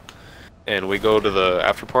left, and we go to the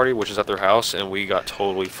after party, which is at their house, and we got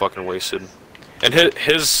totally fucking wasted. And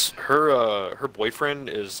her boyfriend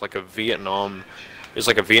is like a Vietnam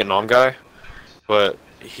guy, but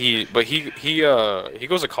he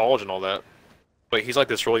goes to college and all that, but he's like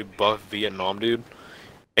this really buff Vietnam dude.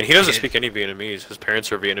 And he doesn't Kid. speak any Vietnamese. His parents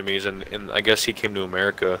are Vietnamese, and I guess he came to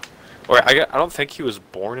America. Or I don't think he was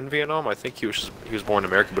born in Vietnam. I think he was born in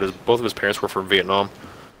America, but both of his parents were from Vietnam.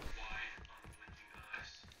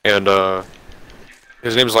 And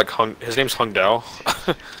his name's Hung Dao,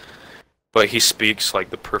 but he speaks like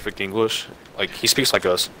the perfect English. Like he speaks like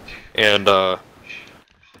us, and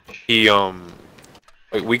he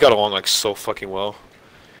like we got along like so fucking well.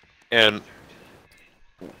 And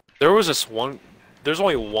there was this one. There's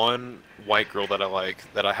only one white girl that I like,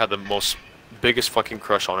 that I had the biggest fucking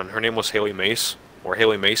crush on, and her name was Haley Mace, or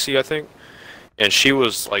Haley Macy, I think. And she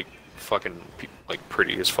was like fucking like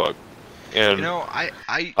pretty as fuck. And You know, I'm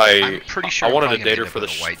pretty sure I I'm wanted probably to gonna date her end up for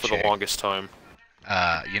with a white the chick. longest time.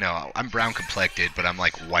 You know, I'm brown complected, but I'm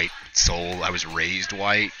like white soul. I was raised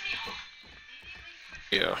white,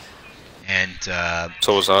 Yeah. and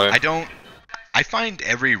So was I. I don't. I find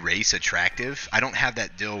every race attractive. I don't have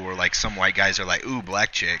that deal where like some white guys are like, ooh,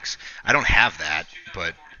 black chicks. I don't have that,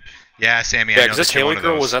 but yeah, Sammy, I Yeah, know because this that you're Haley one of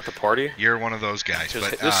girl was those. at the party. You're one of those guys,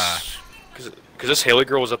 Because but this Haley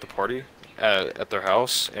girl was at the party at their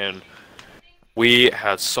house, and we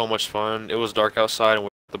had so much fun. It was dark outside, and we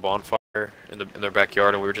were at the bonfire in their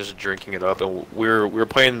backyard, and we were just drinking it up. And we were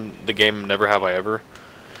playing the game Never Have I Ever.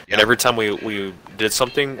 And yep. every time we did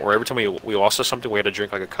something, or every time we lost to something, we had to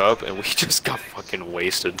drink like a cup, and we just got fucking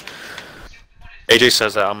wasted. AJ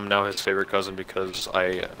says that I'm now his favorite cousin because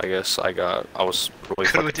I guess I was really Go to a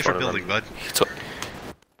fucking fun different of building, him. bud.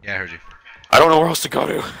 Yeah, I heard you. I don't know where else to go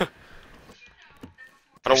to.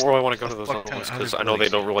 I don't There's really want to go a to those fuck other ton ones of because other I know they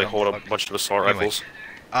buildings, don't really dumb hold a fuck. bunch of assault Anyway,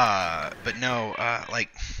 rifles. but no, like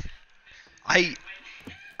I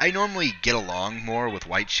I normally get along more with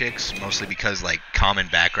white chicks, mostly because like common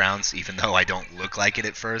backgrounds, even though I don't look like it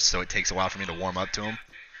at first, so it takes a while for me to warm up to them.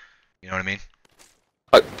 You know what I mean?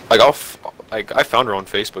 I found her on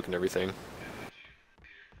Facebook and everything.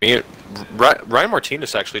 Me and Ryan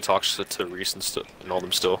Martinez actually talks to Reese and all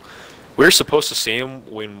them still. We were supposed to see him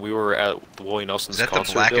when we were at Willie Is Nelson's that the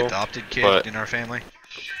concert black deal, adopted kid but in our family?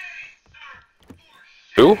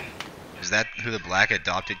 who? Is that who the black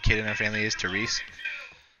adopted kid in our family is, Therese?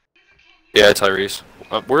 Yeah, Tyrese.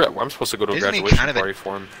 I'm supposed to go to a Isn't he graduation kind of a party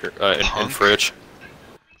for him here, in punk? Fritch.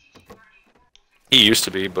 He used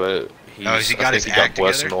to be, but Oh, has he I got think his he got act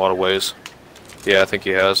blessed together? in a lot of ways. Yeah, I think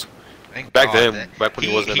he has. Thank Back God. then, back when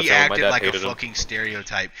he wasn't in the he family, my acted dad like a hated him. fucking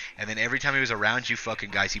stereotype, and then every time he was around you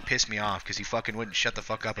fucking guys, he pissed me off because he fucking wouldn't shut the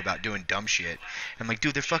fuck up about doing dumb shit. I'm like,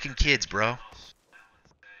 dude, they're fucking kids, bro.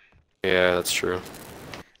 Yeah, that's true.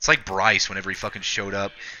 It's like Bryce whenever he fucking showed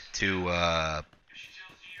up to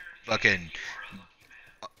fucking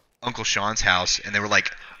Uncle Sean's house, and they were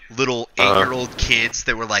like little 8-year-old kids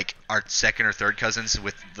that were like our second or third cousins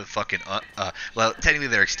with the fucking well, technically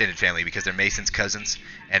they're extended family because they're Mason's cousins,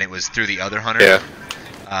 and it was through the other hunter.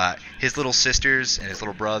 Yeah. His little sisters and his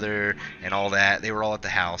little brother and all that, they were all at the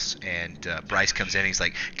house, and Bryce comes in and he's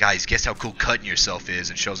like, guys, guess how cool cutting yourself is,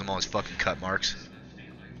 and shows them all his fucking cut marks.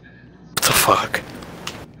 What the fuck?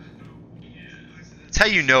 That's how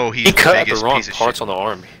you know he's He the cut at the biggest wrong piece of parts shit. on the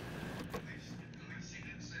arm.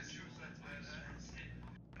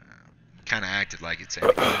 Kind of acted like it,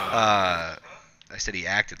 Sammy. I said he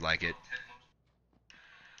acted like it.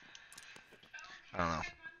 I don't know.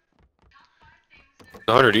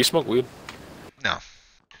 Hunter, do you smoke weed? No.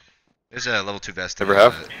 There's a level 2 vest in Never the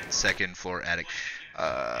have? second floor attic.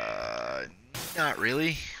 Not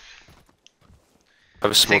really.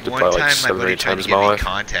 I've I think smoked it one probably time like my 7 or buddy 8 tried to times in get my me life.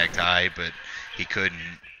 contact high, but he couldn't.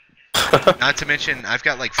 Not to mention, I've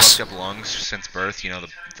got like fucked up lungs since birth. You know,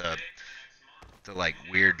 the like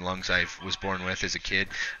weird lungs I was born with as a kid.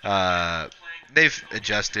 They've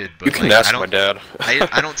adjusted, but You can like, ask my dad.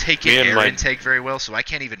 I don't take Me in and air my- intake very well, so I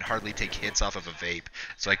can't even hardly take hits off of a vape.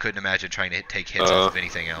 So I couldn't imagine trying to take hits off of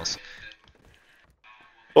anything else.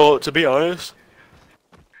 Well, to be honest,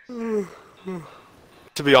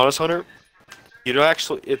 Hunter, you know,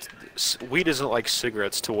 actually, weed isn't like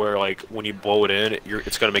cigarettes to where like when you blow it in,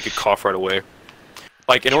 it's gonna make you cough right away.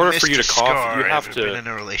 Like in order for you to cough, you have been to. in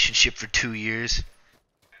a relationship for 2 years.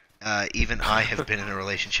 Even I have been in a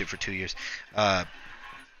relationship for 2 years.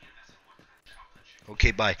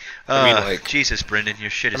 Okay, bye. I mean, like, Jesus, Brendan, your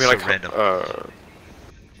shit I is mean, so like, random.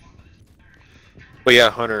 but yeah,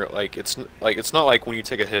 Hunter, like it's not like when you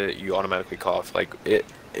take a hit, you automatically cough. Like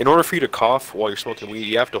in order for you to cough while you're smoking weed,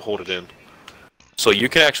 you have to hold it in. So you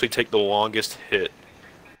can actually take the longest hit,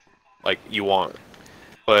 like you want,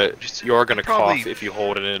 but you are gonna cough if you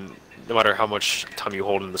hold it in, no matter how much time you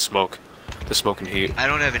hold in the smoking heat. I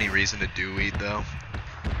don't have any reason to do weed though,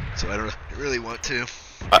 so I don't really want to.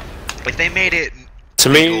 If they made it To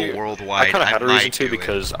legal me, worldwide, I kind of had a reason might to do it.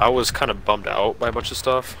 because I was kind of bummed out by a bunch of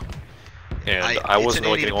stuff, and I it's wasn't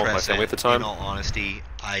an really getting along with my family at the time. In all honesty,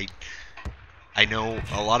 I know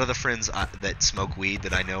a lot of the friends that smoke weed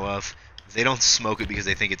that I know of. They don't smoke it because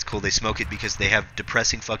they think it's cool. They smoke it because they have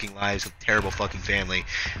depressing fucking lives with terrible fucking family,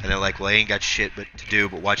 and they're like, "Well, I ain't got shit to do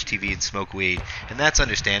but watch TV and smoke weed," and that's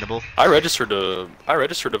understandable. I registered to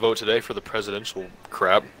vote today for the presidential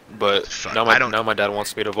crap, but Fuck, now my dad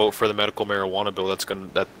wants me to vote for the medical marijuana bill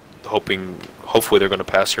hopefully they're gonna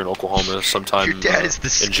pass here in Oklahoma sometime Your dad is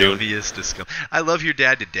the in June. scummiest of scum. I love your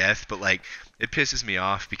dad to death, but like it pisses me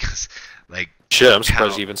off because like Shit, I'm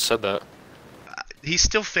surprised how- he even said that. he's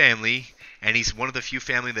still family, and he's one of the few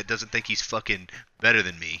family that doesn't think he's fucking better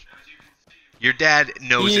than me. Your dad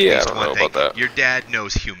knows at Yeah, I least don't one know thing. about that. Your dad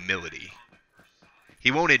knows humility.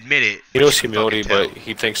 He won't admit it, He but knows you can fucking humility, tell. but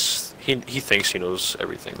he thinks he knows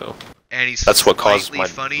everything though. And he's That's what caused slightly my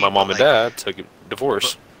funny, mom and but like, dad to get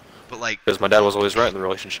divorced. but like, Because my dad was always right in the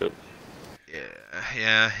relationship.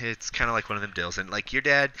 yeah, it's kind of like one of them deals. And like your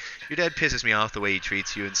dad pisses me off the way he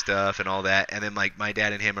treats you and stuff and all that. And then like my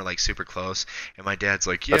dad and him are like super close, and my dad's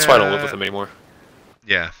like, yeah, That's why I don't live with him anymore.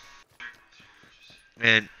 yeah.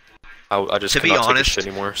 And I just to be cannot take honest, this shit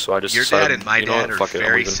anymore. So I just your decided, dad and my you know dad what, are fuck it, I'm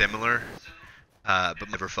very leaving. similar, but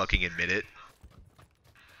never fucking admit it.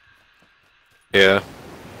 Yeah.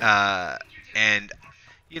 And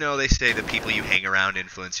you know, they say the people you hang around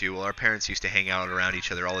influence you. Well, our parents used to hang out around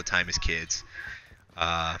each other all the time as kids.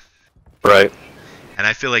 Right. And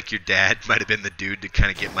I feel like your dad might have been the dude to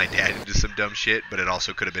kind of get my dad into some dumb shit, but it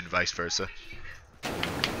also could have been vice versa.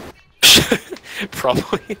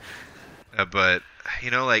 Probably. But,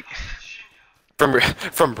 you know, like...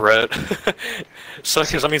 From Brett. So,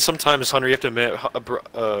 because, I mean, sometimes, Hunter, you have to admit,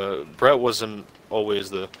 Brett wasn't always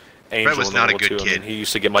the angel. Brett was in the not a world, good too. kid. I mean, he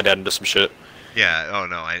used to get my dad into some shit. Yeah, oh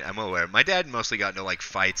no, I'm aware. My dad mostly got into, like,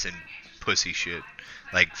 fights and pussy shit.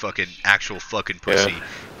 Like, fucking, actual fucking pussy. Yeah.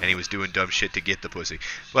 And he was doing dumb shit to get the pussy.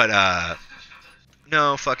 But,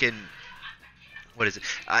 no, fucking... What is it?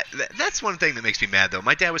 That's one thing that makes me mad, though.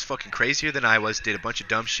 My dad was fucking crazier than I was, did a bunch of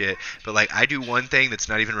dumb shit, but, like, I do one thing that's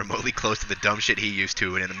not even remotely close to the dumb shit he used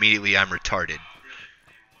to, and then immediately I'm retarded.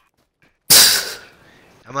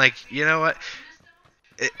 I'm like, you know what?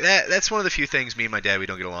 That's one of the few things me and my dad, we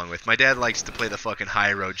don't get along with. My dad likes to play the fucking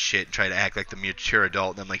high road shit and try to act like the mature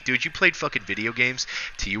adult, and I'm like, dude, you played fucking video games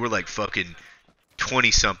till you were, like, fucking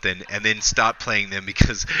 20-something, and then stopped playing them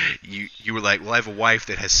because you were like, well, I have a wife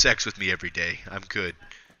that has sex with me every day. I'm good.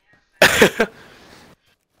 But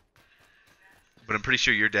I'm pretty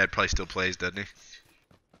sure your dad probably still plays, doesn't he?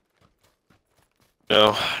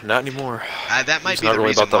 No, not anymore. That might He's be not the really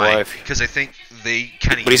reason about the why. life. Because I think they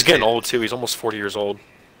kind of. But he's getting old too. He's almost 40 years old.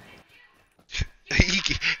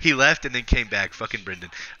 he left and then came back. Fucking Brendan.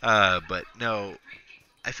 But no,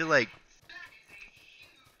 I feel like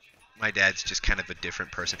my dad's just kind of a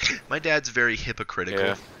different person. My dad's very hypocritical,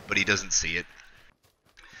 Yeah. but he doesn't see it.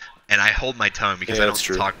 And I hold my tongue because Yeah, I that's don't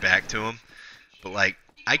true. talk back to him. But like,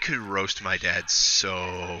 I could roast my dad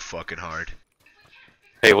so fucking hard.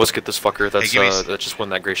 Hey, let's get this fucker. That's give me that just won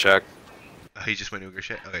that gray shack. Oh, he just went to a good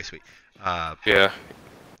shit? Okay, sweet. Yeah. Yep,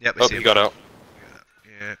 I Oh, see he him. got out.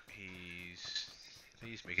 Yeah,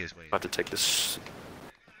 he's making his way. I have to take this.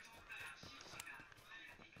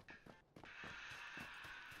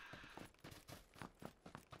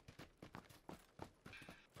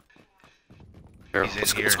 Here, He's in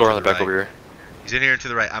let's here go around to the the back right. over here. He's in here and to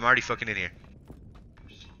the right. I'm already fucking in here.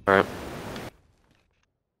 Alright.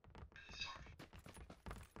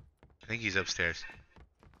 I think he's upstairs.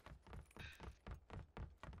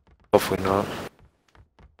 Hopefully not.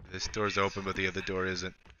 This door's open, but the other door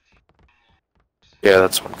isn't. Yeah,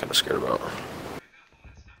 that's what I'm kind of scared about.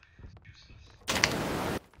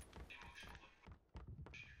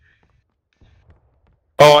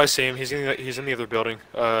 Oh, I see him. He's in the other building.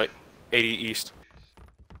 80 east.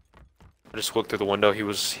 I just looked through the window. He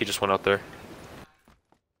just went out there.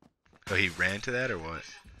 Oh, he ran to that or what?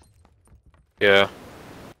 Yeah.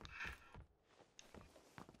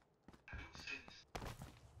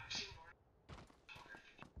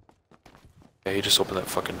 Yeah, he just opened that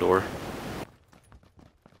fucking door.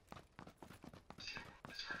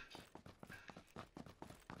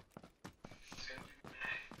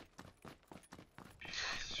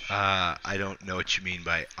 I don't know what you mean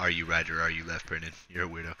by are you right or are you left, Brendan? You're a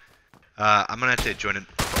weirdo. I'm gonna have to join in.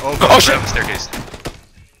 Oh, Oh, right shit! on the staircase.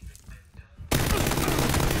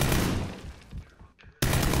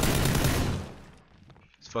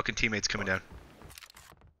 His fucking teammate's coming down.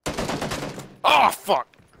 Oh, fuck!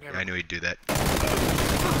 Yeah, I knew he'd do that.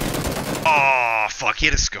 Oh, fuck, he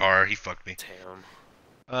had a scar. He fucked me.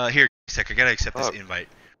 Damn. Here, a sec, I gotta accept this Fuck. invite.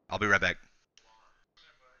 I'll be right back.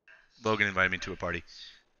 Logan invited me to a party.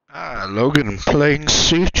 Logan playing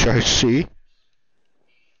Siege, I see.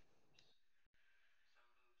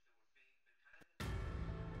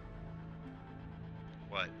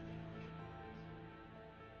 What?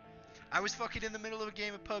 I was fucking in the middle of a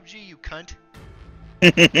game of PUBG, you cunt.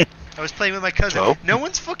 I was playing with my cousin. Oh. No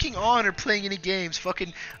one's fucking on or playing any games.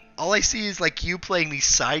 Fucking, all I see is like you playing these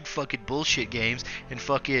side fucking bullshit games and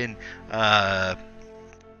fucking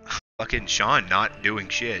Sean not doing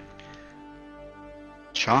shit.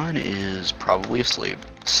 Sean is probably asleep.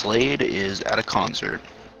 Slade is at a concert.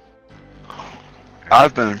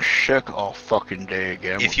 I've been sick all fucking day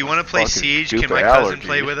again. If with you my want to play fucking Siege, can stupid my cousin allergies.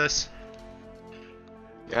 play with us?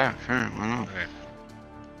 Yeah, sure. Why not? Okay.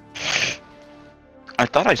 I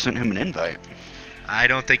thought I sent him an invite. I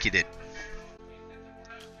don't think you did.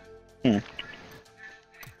 Hmm.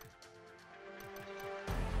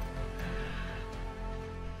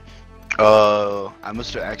 I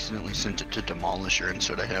must have accidentally sent it to Demolisher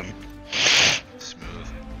instead of him. Smooth.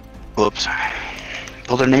 Whoops.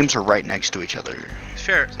 Well, their names are right next to each other.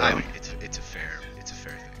 Fair. So. I mean, it's a fair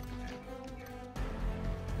thing.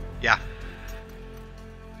 Yeah.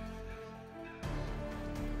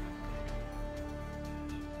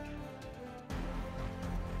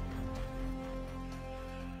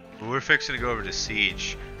 We're fixing to go over to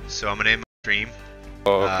Siege, so I'm gonna end my stream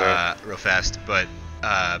Oh, okay. real fast. But